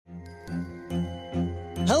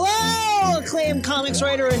acclaimed comics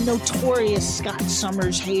writer and notorious Scott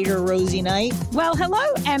Summers hater, Rosie Knight. Well, hello,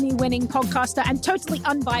 Emmy-winning podcaster and totally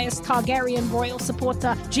unbiased Targaryen royal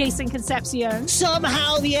supporter, Jason Concepcion.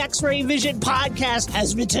 Somehow the X-Ray Vision podcast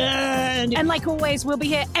has returned. And like always, we'll be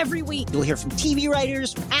here every week. You'll hear from TV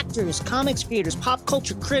writers, actors, comics creators, pop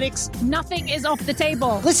culture critics. Nothing is off the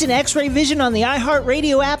table. Listen to X-Ray Vision on the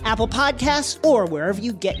iHeartRadio app, Apple Podcasts, or wherever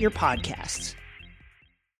you get your podcasts.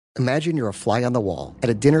 Imagine you're a fly on the wall at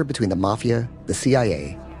a dinner between the Mafia, the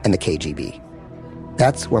CIA, and the KGB.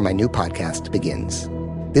 That's where my new podcast begins.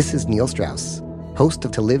 This is Neil Strauss, host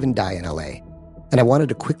of To Live and Die in LA, and I wanted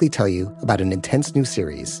to quickly tell you about an intense new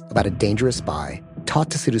series about a dangerous spy taught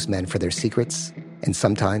to seduce men for their secrets and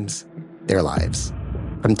sometimes their lives.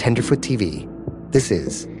 From Tenderfoot TV, this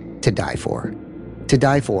is To Die For. To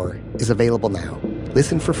Die For is available now.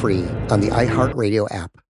 Listen for free on the iHeartRadio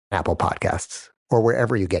app, Apple Podcasts, or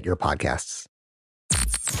wherever you get your podcasts.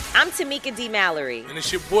 I'm Tamika D. Mallory. And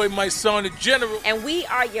it's your boy, my son, the General. And we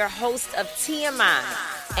are your hosts of TMI.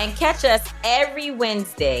 And catch us every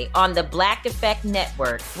Wednesday on the Black Effect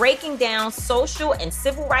Network, breaking down social and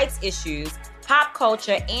civil rights issues, pop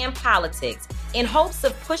culture, and politics in hopes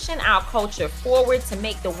of pushing our culture forward to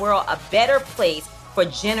make the world a better place for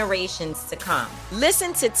generations to come.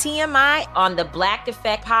 Listen to TMI on the Black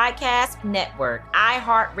Effect Podcast Network,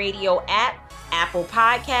 iHeartRadio app, Apple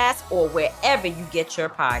Podcasts, or wherever you get your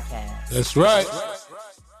podcasts. That's right.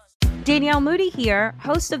 Danielle Moody here,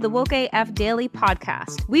 host of the Woke AF Daily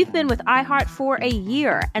podcast. We've been with iHeart for a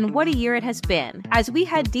year, and what a year it has been. As we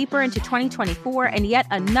head deeper into 2024 and yet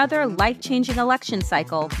another life-changing election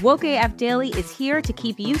cycle, Woke AF Daily is here to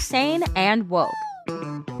keep you sane and woke.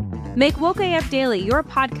 Make Woke AF Daily your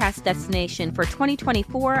podcast destination for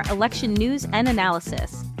 2024 election news and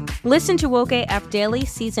analysis. Listen to Woke AF Daily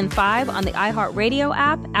Season 5 on the iHeartRadio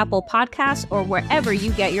app, Apple Podcasts, or wherever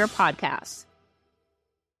you get your podcasts.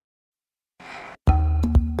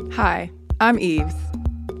 Hi, I'm Eves,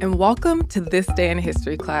 and welcome to This Day in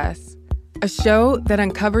History class, a show that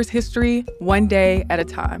uncovers history one day at a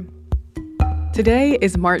time. Today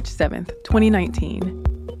is March 7th, 2019.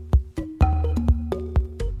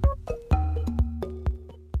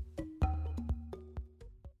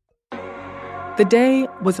 The day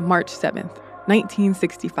was March 7th,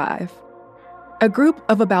 1965. A group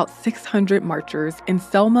of about 600 marchers in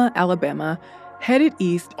Selma, Alabama, headed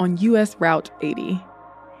east on U.S. Route 80.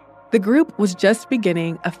 The group was just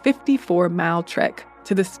beginning a 54-mile trek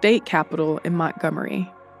to the state capitol in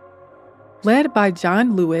Montgomery. Led by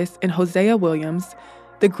John Lewis and Hosea Williams,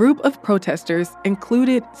 the group of protesters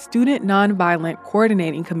included Student Nonviolent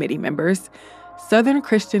Coordinating Committee members, Southern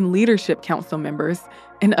Christian Leadership Council members,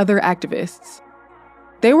 and other activists.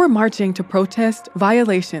 They were marching to protest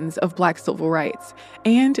violations of Black civil rights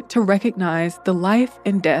and to recognize the life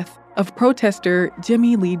and death of protester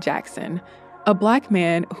Jimmy Lee Jackson, a Black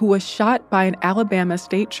man who was shot by an Alabama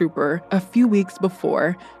state trooper a few weeks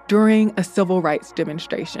before during a civil rights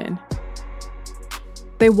demonstration.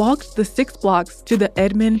 They walked the 6 blocks to the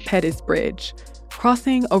Edmund Pettus Bridge,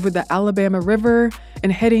 crossing over the Alabama River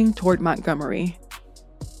and heading toward Montgomery.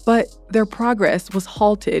 But their progress was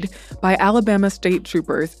halted by Alabama state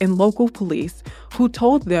troopers and local police who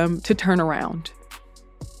told them to turn around.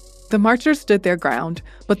 The marchers stood their ground,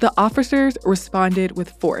 but the officers responded with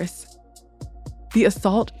force. The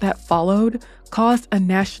assault that followed caused a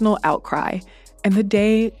national outcry, and the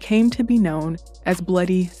day came to be known as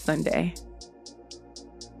Bloody Sunday.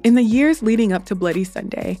 In the years leading up to Bloody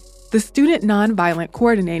Sunday, the Student Nonviolent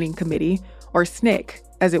Coordinating Committee, or SNCC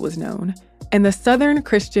as it was known, and the Southern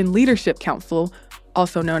Christian Leadership Council,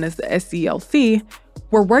 also known as the SCLC,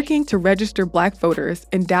 were working to register Black voters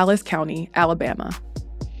in Dallas County, Alabama.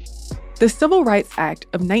 The Civil Rights Act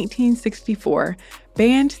of 1964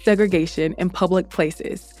 banned segregation in public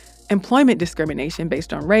places, employment discrimination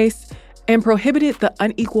based on race, and prohibited the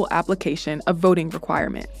unequal application of voting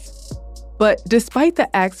requirements. But despite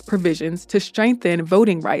the Act's provisions to strengthen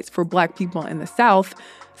voting rights for Black people in the South,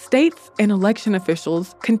 states and election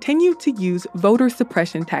officials continued to use voter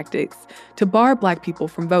suppression tactics to bar Black people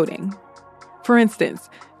from voting. For instance,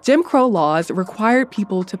 Jim Crow laws required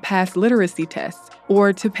people to pass literacy tests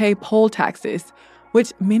or to pay poll taxes,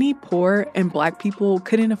 which many poor and Black people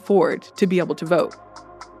couldn't afford to be able to vote.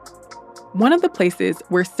 One of the places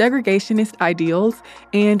where segregationist ideals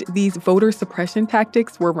and these voter suppression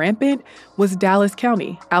tactics were rampant was Dallas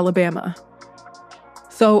County, Alabama.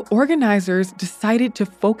 So organizers decided to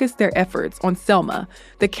focus their efforts on Selma,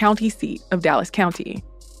 the county seat of Dallas County.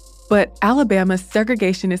 But Alabama's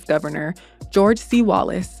segregationist governor, George C.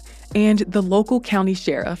 Wallace, and the local county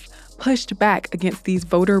sheriff pushed back against these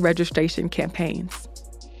voter registration campaigns.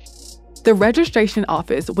 The registration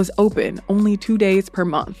office was open only 2 days per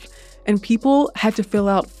month, and people had to fill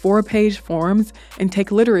out 4-page forms and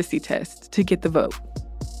take literacy tests to get the vote.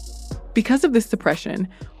 Because of this suppression,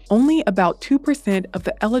 only about 2% of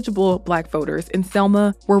the eligible Black voters in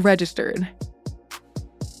Selma were registered.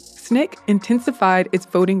 SNCC intensified its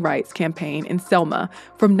voting rights campaign in Selma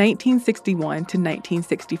from 1961 to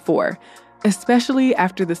 1964, especially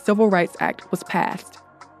after the Civil Rights Act was passed.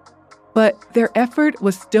 But their effort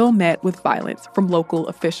was still met with violence from local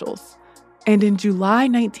officials. And in July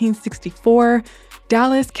 1964,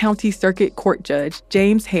 Dallas County Circuit Court Judge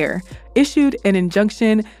James Hare issued an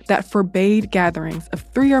injunction that forbade gatherings of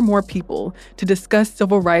 3 or more people to discuss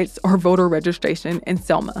civil rights or voter registration in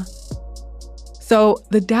Selma. So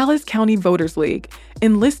the Dallas County Voters League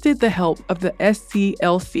enlisted the help of the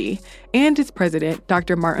SCLC and its president,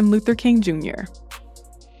 Dr. Martin Luther King Jr.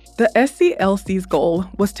 The SCLC's goal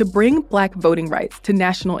was to bring Black voting rights to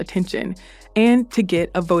national attention and to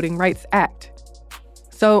get a Voting Rights Act.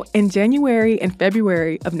 So in January and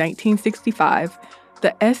February of 1965,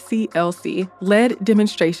 the SCLC led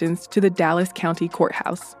demonstrations to the Dallas County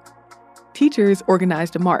Courthouse. Teachers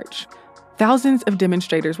organized a march. Thousands of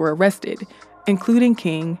demonstrators were arrested, including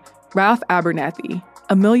King, Ralph Abernathy,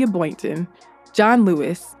 Amelia Boynton, John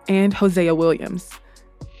Lewis, and Hosea Williams.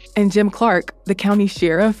 And Jim Clark, the county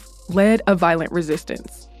sheriff, led a violent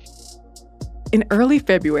resistance. In early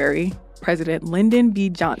February, President Lyndon B.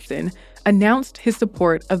 Johnson announced his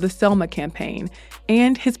support of the Selma campaign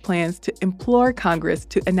and his plans to implore Congress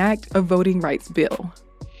to enact a voting rights bill.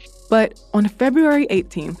 But on February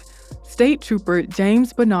 18th, State Trooper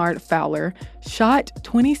James Bernard Fowler shot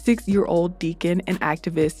 26-year-old deacon and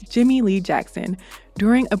activist Jimmy Lee Jackson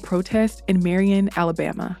during a protest in Marion,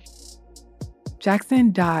 Alabama.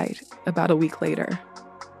 Jackson died about a week later.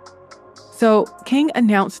 So King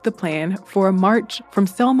announced the plan for a march from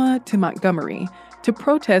Selma to Montgomery to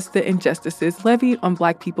protest the injustices levied on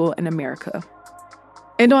Black people in America.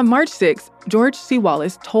 And on March 6th, George C.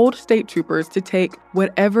 Wallace told state troopers to take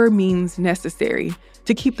whatever means necessary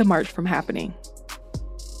to keep the march from happening.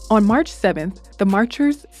 On March 7th, the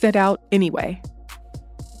marchers set out anyway.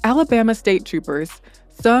 Alabama state troopers,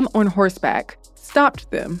 some on horseback, stopped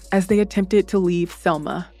them as they attempted to leave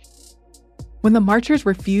Selma. When the marchers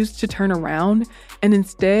refused to turn around and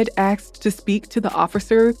instead asked to speak to the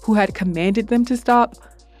officer who had commanded them to stop,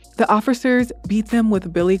 the officers beat them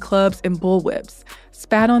with billy clubs and bullwhips,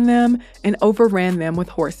 spat on them, and overran them with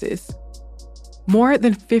horses. More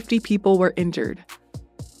than 50 people were injured.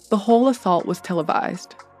 The whole assault was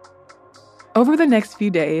televised. Over the next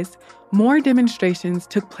few days, more demonstrations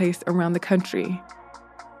took place around the country.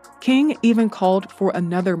 King even called for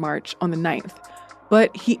another march on the 9th,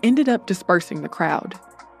 but he ended up dispersing the crowd.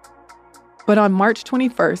 But on March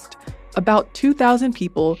 21st, about 2,000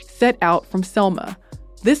 people set out from Selma,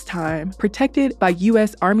 this time protected by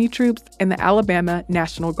U.S. Army troops and the Alabama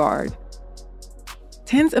National Guard.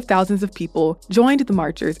 Tens of thousands of people joined the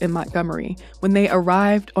marchers in Montgomery when they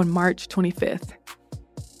arrived on March 25th.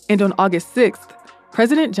 And on August 6th,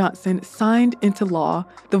 President Johnson signed into law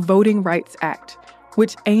the Voting Rights Act,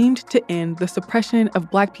 which aimed to end the suppression of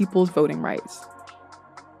Black people's voting rights.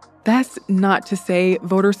 That's not to say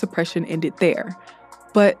voter suppression ended there,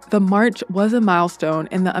 but the march was a milestone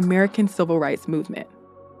in the American civil rights movement.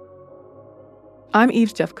 I'm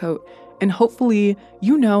Eve Jeffcoat, and hopefully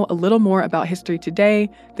you know a little more about history today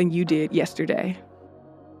than you did yesterday.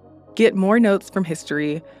 Get more notes from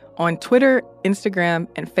history on Twitter, Instagram,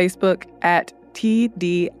 and Facebook at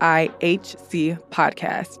TDIHC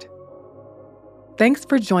Podcast. Thanks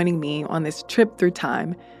for joining me on this trip through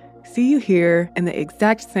time. See you here in the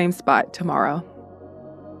exact same spot tomorrow.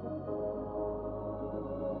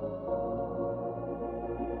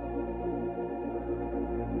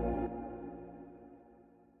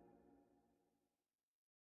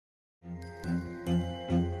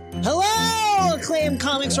 Hello, acclaimed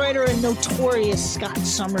comics writer and notorious Scott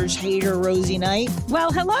Summers hater, Rosie Knight.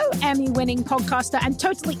 Well, hello, Emmy-winning podcaster and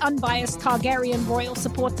totally unbiased Targaryen royal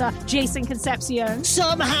supporter, Jason Concepcion.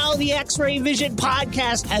 Somehow the X-Ray Vision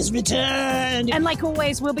podcast has returned. And like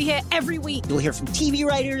always, we'll be here every week. You'll hear from TV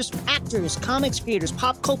writers, actors, comics creators,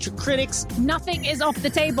 pop culture critics. Nothing is off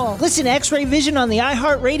the table. Listen to X-Ray Vision on the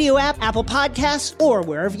iHeartRadio app, Apple Podcasts, or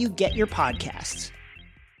wherever you get your podcasts.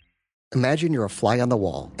 Imagine you're a fly on the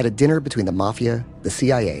wall at a dinner between the mafia, the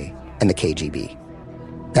CIA, and the KGB.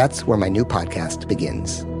 That's where my new podcast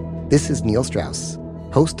begins. This is Neil Strauss,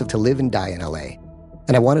 host of To Live and Die in LA,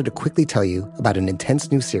 and I wanted to quickly tell you about an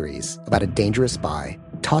intense new series about a dangerous spy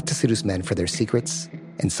taught to seduce men for their secrets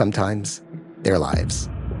and sometimes their lives.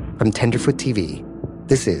 From Tenderfoot TV,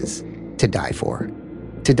 this is To Die For.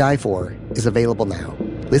 To Die For is available now.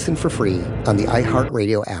 Listen for free on the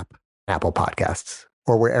iHeartRadio app, Apple Podcasts,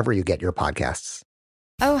 or wherever you get your podcasts.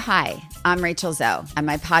 Oh, hi, I'm Rachel Zoe, and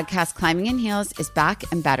my podcast, Climbing in Heels, is back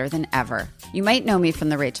and better than ever. You might know me from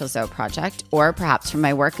the Rachel Zoe Project, or perhaps from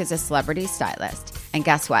my work as a celebrity stylist. And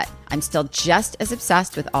guess what? I'm still just as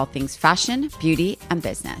obsessed with all things fashion, beauty, and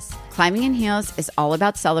business. Climbing in Heels is all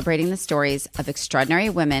about celebrating the stories of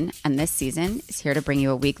extraordinary women, and this season is here to bring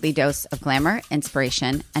you a weekly dose of glamour,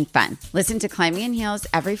 inspiration, and fun. Listen to Climbing in Heels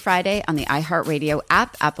every Friday on the iHeartRadio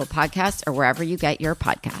app, Apple Podcasts, or wherever you get your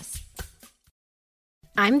podcasts.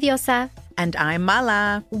 I'm Diosa. And I'm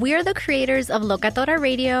Mala. We're the creators of Locatora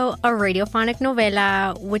Radio, a radiophonic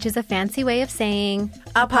novela, which is a fancy way of saying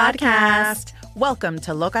a podcast. Welcome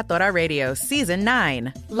to Locatora Radio Season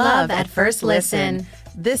 9. Love at First Listen.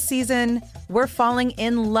 This season, we're falling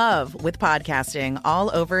in love with podcasting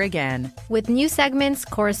all over again. With new segments,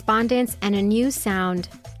 correspondence, and a new sound.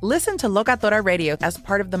 Listen to Locatora Radio as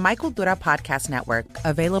part of the My Cultura Podcast Network.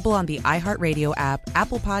 Available on the iHeartRadio app,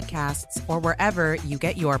 Apple Podcasts, or wherever you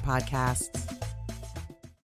get your podcasts.